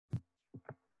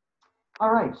All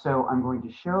right, so I'm going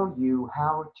to show you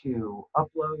how to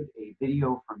upload a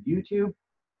video from YouTube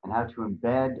and how to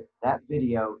embed that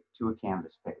video to a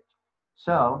Canvas page.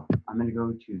 So I'm going to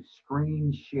go to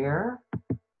Screen Share.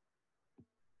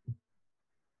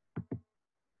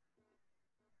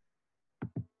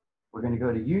 We're going to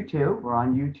go to YouTube. We're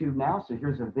on YouTube now. So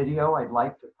here's a video I'd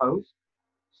like to post.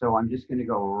 So I'm just going to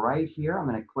go right here. I'm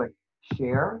going to click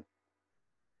Share.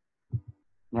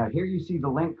 Now here you see the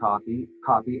link copy.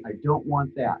 I don't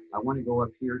want that. I want to go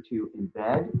up here to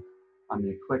Embed. I'm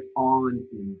going to click on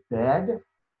Embed.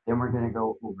 Then we're going to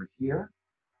go over here.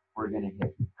 We're going to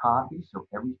hit Copy. So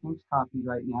everything's copied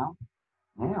right now.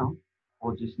 Now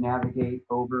we'll just navigate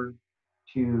over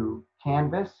to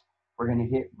Canvas. We're going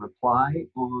to hit Reply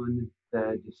on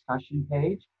the discussion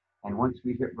page. And once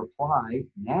we hit Reply,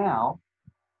 now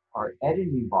our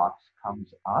editing box comes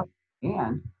up,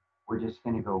 and we're just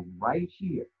going to go right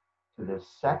here to the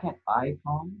second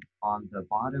icon on the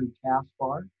bottom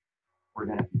taskbar. We're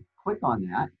going to click on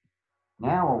that.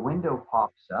 Now a window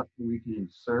pops up where we can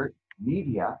insert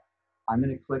media. I'm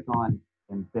going to click on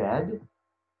Embed.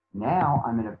 Now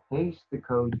I'm going to paste the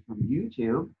code from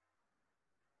YouTube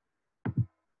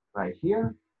right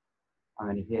here. I'm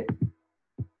going to hit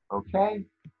OK,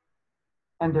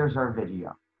 and there's our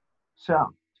video.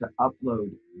 So to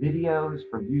upload videos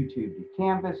from YouTube to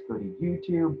Canvas, go to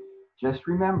YouTube. Just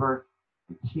remember,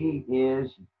 the key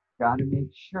is you've got to make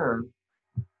sure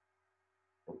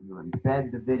that you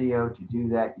embed the video. To do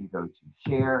that, you go to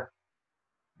Share,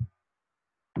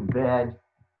 Embed,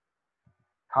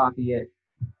 copy it,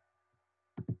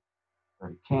 go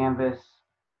to Canvas,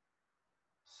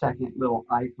 second little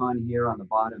icon here on the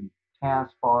bottom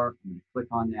taskbar. I'm going to click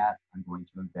on that. I'm going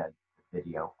to embed the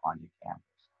video onto Canvas.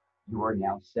 You are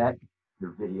now set.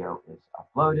 Your video is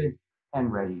uploaded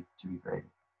and ready to be graded.